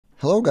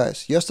Hello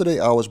guys, yesterday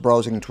I was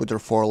browsing Twitter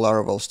for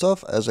Laravel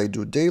stuff, as I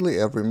do daily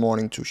every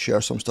morning to share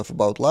some stuff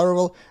about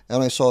Laravel,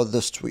 and I saw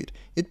this tweet.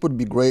 It would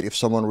be great if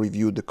someone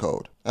reviewed the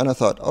code. And I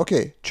thought,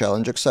 okay,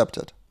 challenge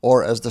accepted.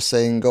 Or as the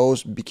saying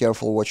goes, be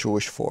careful what you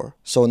wish for.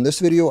 So in this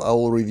video I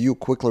will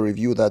quickly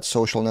review that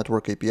social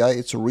network API.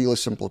 It's a really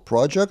simple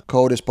project.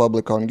 Code is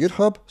public on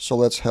GitHub, so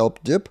let's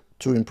help Dip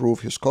to improve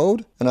his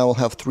code. And I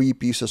will have 3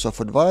 pieces of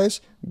advice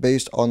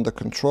based on the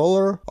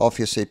controller of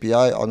his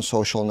API on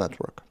social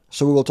network.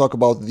 So we will talk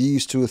about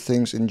these 2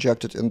 things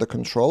injected in the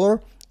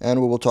controller,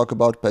 and we will talk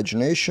about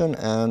pagination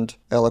and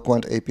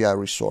Eloquent API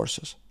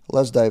resources.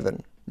 Let's dive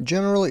in.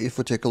 Generally, if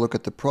we take a look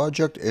at the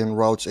project in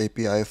routes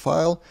API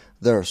file,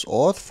 there's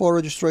auth for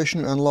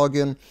registration and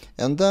login,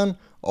 and then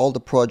all the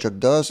project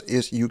does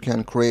is you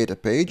can create a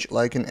page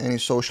like in any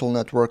social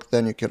network,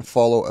 then you can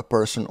follow a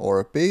person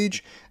or a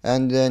page,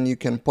 and then you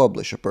can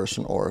publish a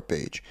person or a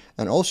page,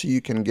 and also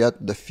you can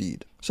get the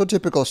feed. So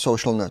typical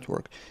social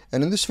network.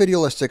 And in this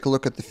video, let's take a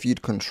look at the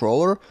feed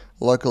controller.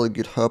 Luckily,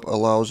 GitHub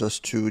allows us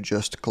to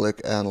just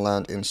click and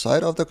land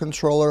inside of the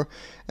controller.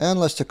 And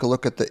let's take a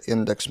look at the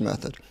index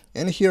method.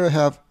 And here I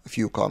have a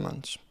few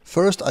comments.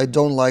 First, I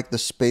don't like the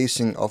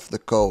spacing of the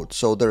code.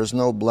 So there is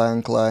no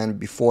blank line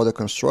before the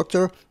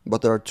constructor,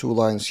 but there are 2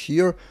 lines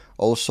here.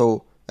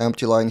 Also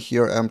empty line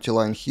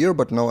here,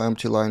 but no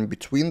empty line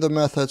between the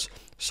methods.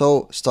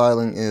 So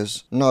styling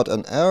is not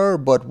an error,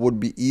 but would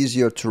be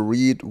easier to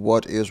read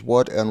what is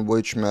what and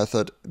which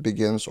method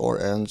begins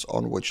or ends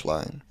on which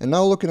line. And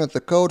now looking at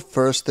the code,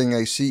 first thing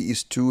I see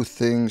is 2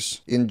 things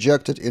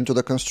injected into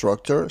the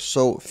constructor.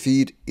 So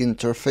feed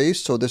interface,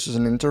 so this is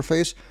an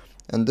interface,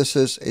 and this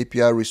is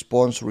API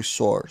response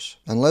resource.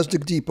 And let's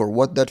dig deeper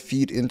what that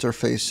feed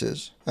interface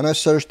is. And I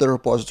searched the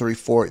repository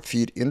for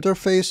feed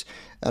interface,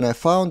 and I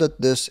found that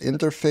this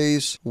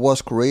interface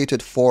was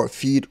created for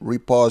feed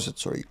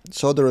repository.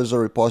 So there is a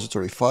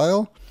repository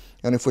file,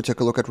 and if we take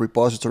a look at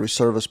repository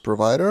service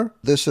provider,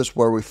 this is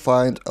where we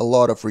find a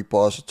lot of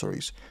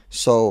repositories.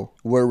 So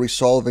we're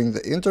resolving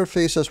the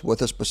interfaces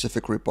with a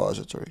specific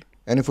repository.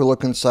 And if we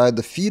look inside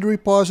the feed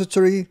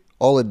repository,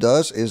 all it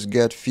does is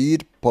get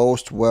feed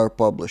post where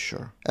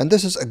publisher. And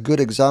this is a good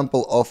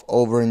example of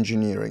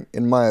over-engineering,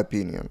 in my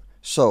opinion.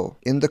 So,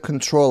 in the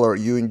controller,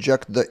 you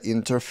inject the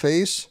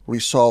interface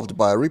resolved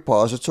by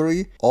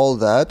repository, all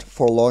that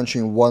for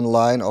launching 1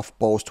 line of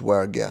post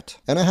where get.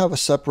 And I have a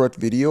separate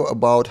video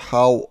about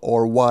how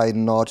or why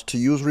not to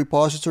use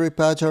repository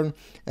pattern,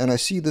 and I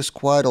see this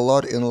quite a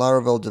lot in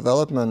Laravel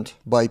development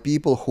by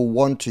people who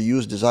want to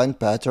use design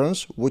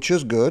patterns, which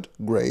is good,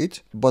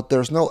 great, but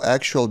there's no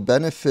actual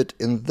benefit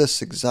in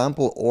this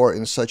example or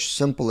in such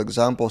simple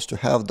examples to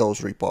have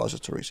those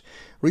repositories.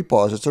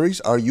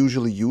 Repositories are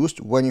usually used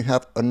when you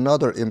have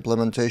another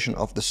implementation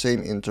of the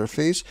same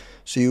interface.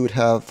 So you would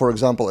have, for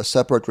example, a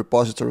separate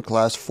repository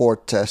class for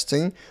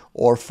testing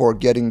or for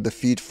getting the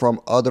feed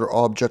from other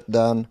object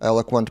than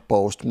Eloquent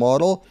post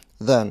model.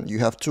 Then you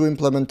have 2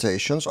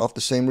 implementations of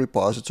the same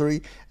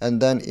repository,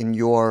 and then in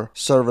your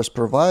service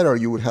provider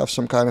you would have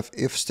some kind of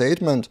if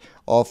statement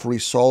of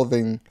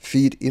resolving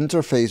feed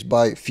interface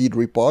by feed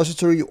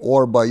repository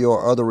or by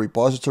your other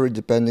repository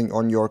depending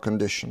on your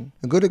condition.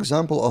 A good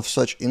example of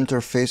such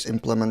interface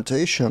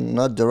implementation,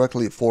 not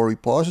directly for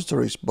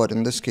repositories, but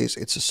in this case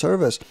it's a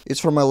service, it's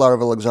from my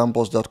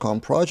laravelexamples.com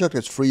project.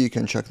 It's free, you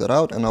can check that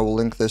out, and I will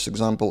link this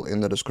example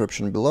in the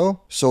description below.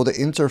 So the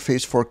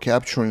interface for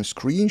capturing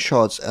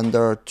screenshots, and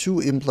there are 2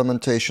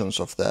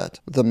 implementations of that.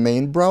 The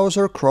main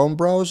browser, Chrome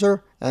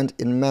browser, and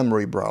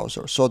in-memory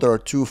browser. So there are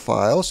 2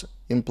 files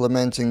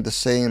implementing the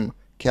same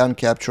can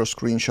capture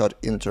screenshot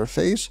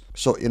interface.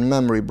 So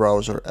in-memory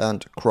browser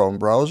and Chrome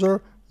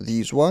browser,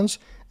 these ones.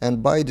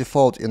 And by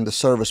default in the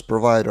service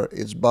provider,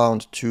 it's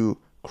bound to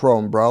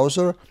Chrome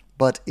browser.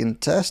 But in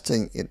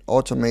testing, in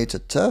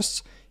automated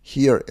tests,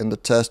 here in the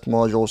test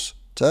modules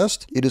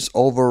test, it is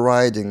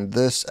overriding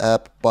this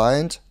app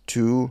bind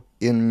to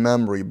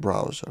in-memory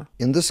browser.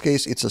 In this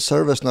case, it's a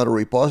service, not a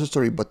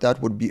repository, but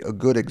that would be a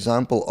good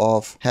example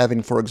of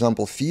having, for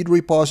example, feed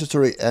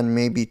repository and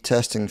maybe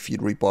testing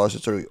feed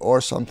repository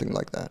or something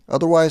like that.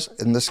 Otherwise,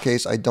 in this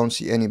case, I don't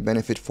see any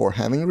benefit for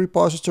having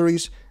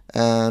repositories,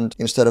 and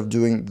instead of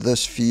doing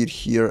this feed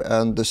here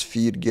and this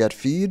feed get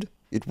feed,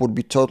 it would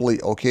be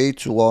totally okay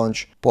to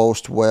launch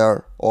post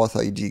where auth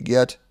ID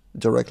get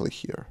directly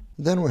here.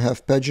 Then we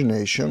have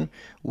pagination,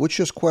 which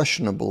is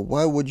questionable.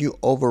 Why would you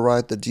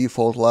override the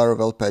default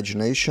Laravel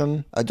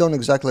pagination? I don't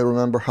exactly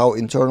remember how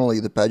internally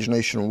the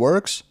pagination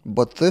works,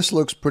 but this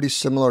looks pretty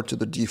similar to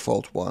the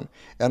default one.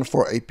 And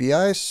for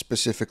APIs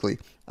specifically,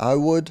 I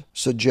would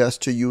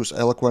suggest to use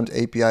Eloquent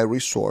API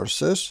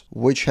resources,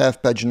 which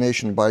have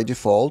pagination by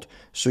default.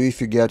 So if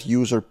you get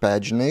user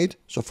paginate,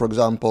 so for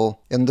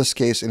example, in this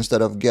case,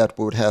 instead of get,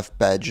 we would have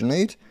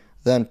paginate,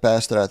 then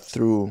pass that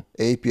through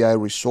API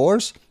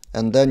resource.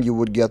 and then you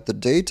would get the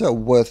data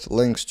with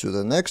links to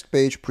the next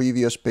page,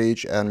 previous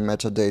page, and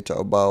metadata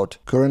about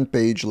current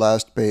page,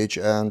 last page,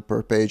 and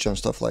per page and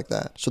stuff like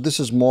that. So this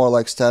is more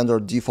like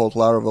standard default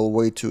Laravel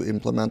way to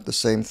implement the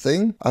same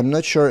thing. I'm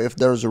not sure if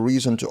there's a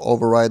reason to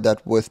override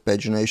that with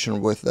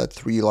pagination with that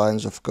 3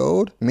 lines of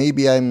code.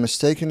 Maybe I'm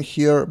mistaken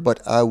here,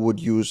 but I would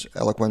use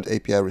Eloquent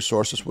API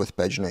resources with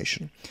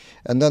pagination.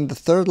 And then the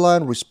third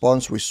line,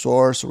 response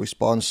resource,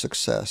 response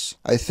success.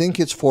 I think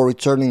it's for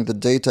returning the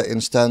data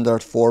in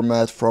standard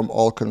format from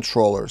all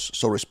controllers.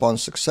 So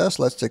response success,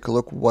 let's take a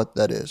look what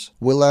that is.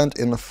 We land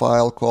in a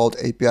file called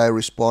API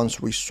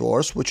response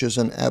resource, which is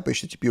an app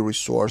HTTP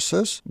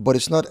resources, but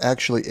it's not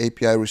actually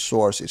API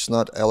resource. It's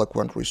not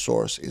Eloquent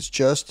resource. It's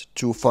just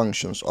 2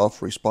 functions of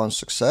response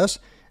success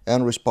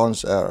and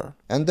response error.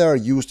 And they are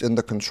used in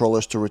the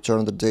controllers to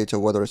return the data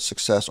whether it's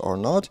success or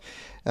not.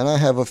 And I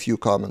have a few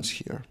comments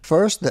here.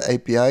 First, the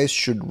APIs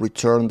should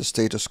return the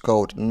status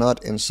code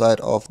not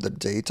inside of the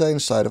data,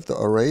 inside of the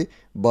array,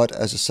 but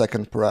as a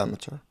second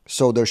parameter.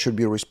 So there should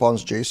be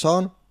response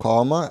JSON,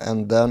 comma,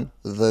 and then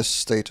this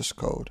status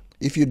code.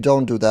 If you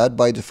don't do that,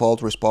 by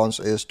default response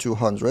is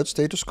 200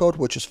 status code,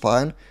 which is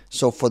fine.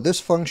 So for this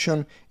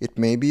function, it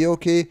may be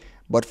okay.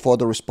 But for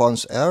the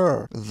response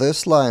error,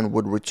 this line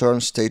would return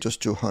status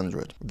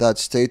 200. That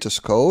status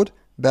code,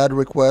 bad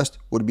request,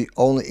 would be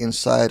only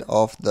inside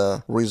of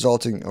the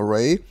resulting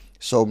array.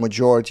 So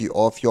majority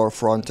of your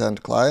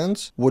front-end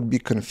clients would be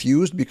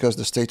confused because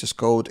the status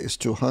code is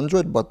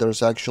 200, but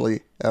there's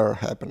actually error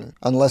happening.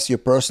 Unless you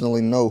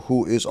personally know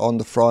who is on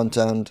the front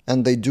end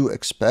and they do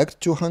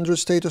expect 200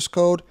 status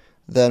code,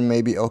 then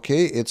maybe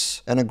okay,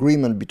 it's an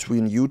agreement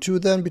between you two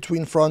then,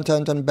 between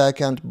front-end and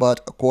back-end, but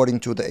according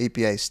to the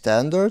API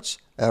standards,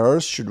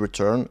 errors should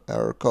return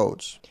error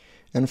codes.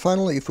 And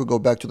finally, if we go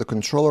back to the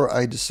controller,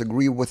 I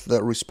disagree with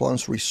the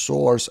response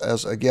resource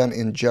as again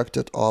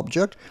injected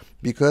object,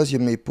 because you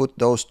may put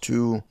those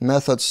 2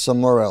 methods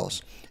somewhere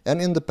else. And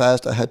in the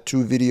past, I had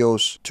 2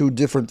 videos, 2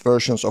 different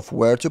versions of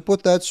where to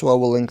put that, so I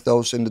will link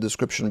those in the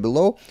description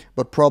below.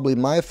 But probably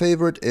my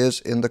favorite is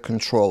in the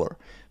controller.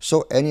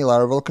 So any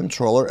Laravel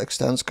controller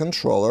extends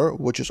controller,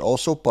 which is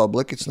also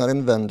public, it's not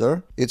in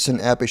vendor, it's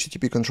an app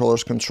HTTP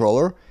controllers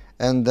controller.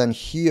 And then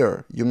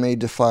here you may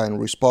define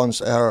response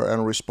error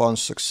and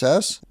response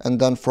success. And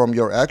then from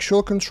your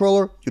actual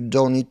controller, you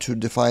don't need to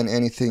define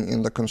anything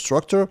in the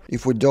constructor.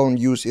 If we don't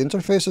use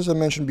interface, as I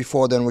mentioned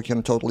before, then we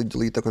can totally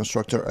delete the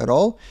constructor at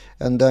all.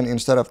 And then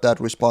instead of that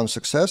response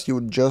success, you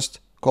would just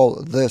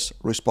call this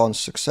response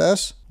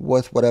success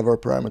with whatever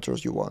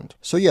parameters you want.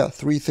 So yeah,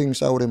 3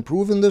 things I would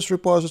improve in this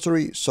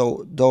repository.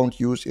 So don't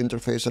use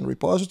interface and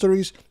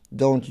repositories.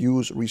 Don't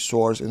use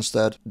resource,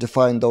 instead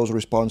define those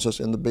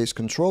responses in the base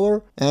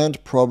controller,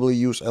 and probably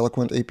use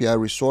Eloquent API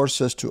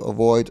resources to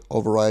avoid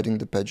overriding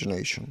the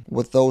pagination.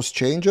 With those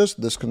changes,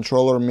 this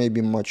controller may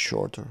be much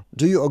shorter.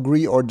 Do you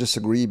agree or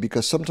disagree?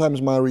 Because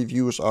sometimes my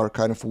reviews are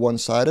kind of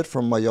one-sided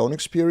from my own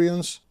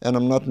experience, and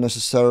I'm not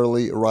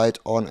necessarily right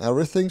on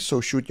everything, so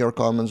shoot your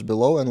comments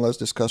below and let's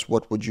discuss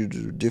what would you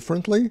do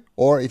differently.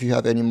 Or if you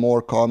have any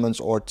more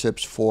comments or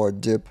tips for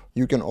Dip,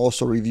 you can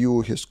also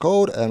review his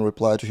code and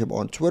reply to him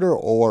on Twitter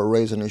or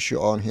raise an issue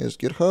on his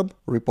GitHub.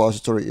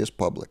 Repository is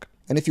public.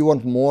 And if you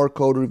want more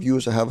code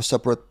reviews, I have a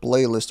separate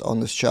playlist on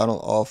this channel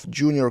of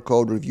junior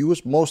code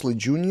reviews, mostly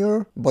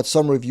junior, but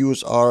some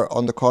reviews are,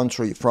 on the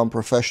contrary, from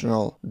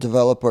professional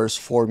developers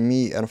for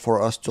me and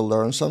for us to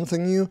learn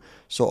something new.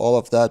 So all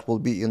of that will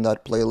be in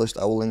that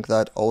playlist. I will link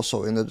that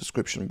also in the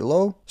description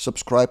below.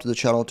 Subscribe to the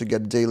channel to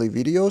get daily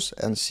videos,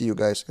 and see you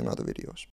guys in other videos.